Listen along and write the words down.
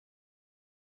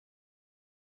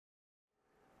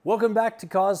Welcome back to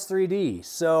Cause 3D.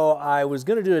 So I was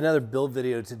going to do another build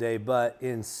video today, but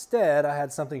instead I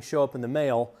had something show up in the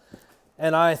mail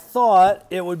and I thought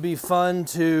it would be fun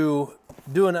to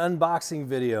do an unboxing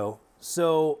video.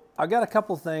 So I got a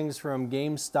couple things from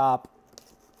Gamestop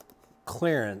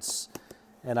clearance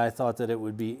and I thought that it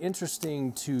would be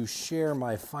interesting to share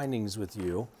my findings with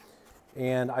you.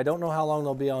 And I don't know how long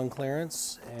they'll be on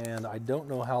clearance, and I don't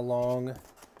know how long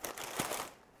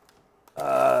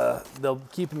they'll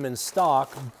keep them in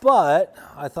stock, but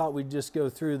I thought we'd just go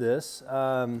through this.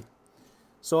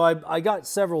 So I got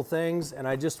several things and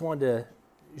I just wanted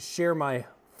to share my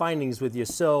findings with you.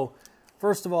 So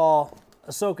first of all,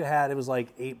 Ahsoka hat, it was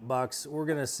like $8. We're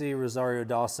gonna see Rosario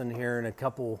Dawson here in a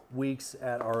couple weeks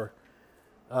at our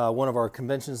one of our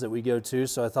conventions that we go to.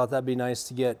 So I thought that'd be nice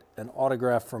to get an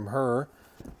autograph from her.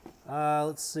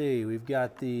 Let's see, we've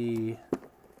got the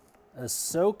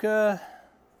Ahsoka,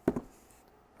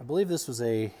 I believe this was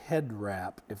a head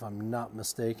wrap, if I'm not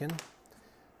mistaken.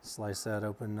 Slice that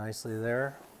open nicely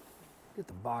there. Get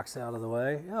the box out of the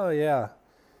way. Oh yeah.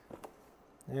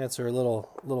 Yeah, it's her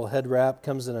little head wrap.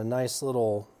 Comes in a nice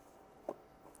little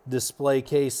display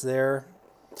case there.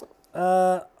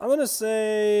 I'm gonna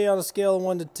say on a scale of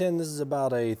 1 to 10, this is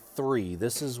about a 3.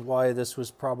 This is why this was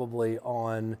probably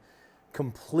on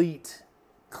complete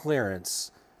clearance.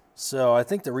 So I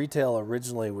think the retail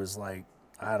originally was like,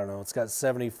 I don't know, it's got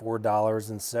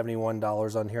 $74 and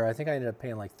 $71 on here. I think I ended up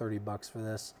paying like 30 bucks for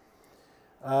this.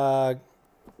 I'm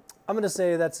gonna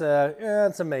say that's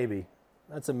a maybe.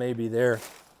 That's a maybe there.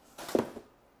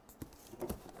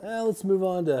 Let's move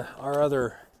on to our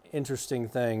other interesting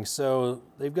thing. So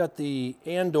they've got the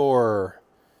Andor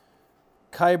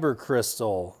Kyber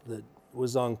crystal that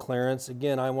was on clearance.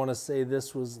 Again, I want to say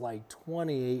this was like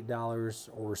 $28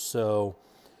 or so.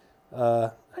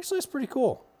 Actually, it's pretty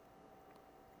cool.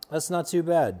 That's not too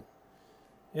bad.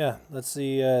 Yeah, that's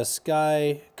the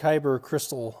Sky Kyber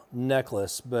crystal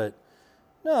necklace, but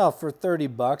no, for 30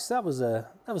 bucks, that was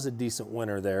a decent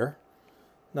winner there.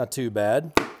 Not too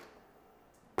bad.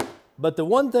 But the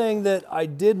one thing that I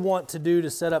did want to do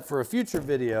to set up for a future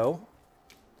video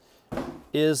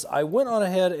is I went on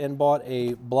ahead and bought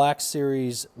a Black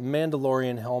Series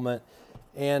Mandalorian helmet.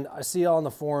 And I see on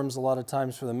the forums a lot of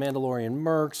times for the Mandalorian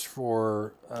mercs,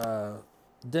 for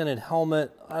dented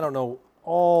helmet. I don't know,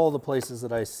 all the places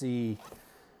that I see,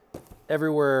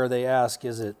 everywhere they ask,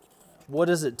 what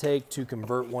does it take to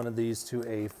convert one of these to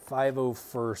a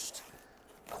 501st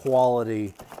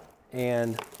quality?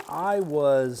 And I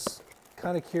was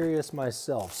kind of curious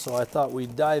myself, so I thought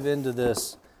we'd dive into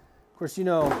this. Of course, you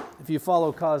know, if you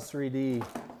follow Cause 3D,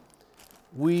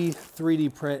 we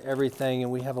 3D print everything,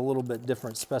 and we have a little bit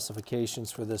different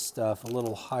specifications for this stuff, a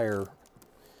little higher,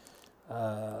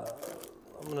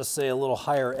 I'm gonna say a little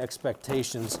higher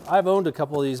expectations. I've owned a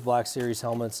couple of these Black Series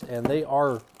helmets, and they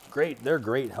are great. They're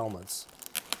great helmets.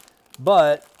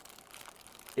 But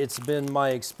it's been my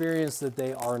experience that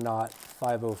they are not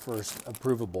 501st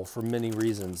approvable for many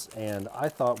reasons. And I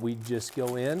thought we'd just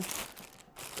go in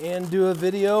and do a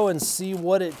video and see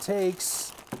what it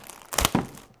takes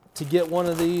to get one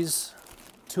of these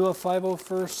to a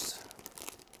 501st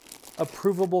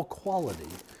approvable quality.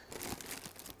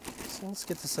 So let's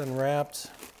get this unwrapped.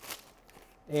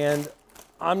 And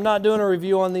I'm not doing a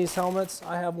review on these helmets.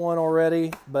 I have one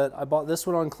already, but I bought this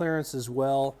one on clearance as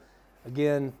well.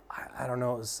 Again, I don't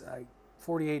know, it was like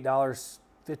 $48,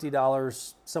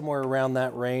 $50, somewhere around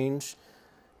that range.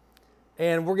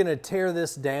 And we're gonna tear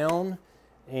this down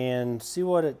and see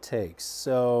what it takes.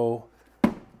 So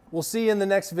we'll see you in the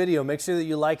next video. Make sure that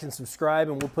you like and subscribe,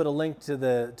 and we'll put a link to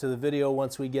the video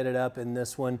once we get it up in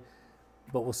this one.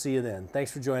 But we'll see you then. Thanks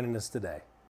for joining us today.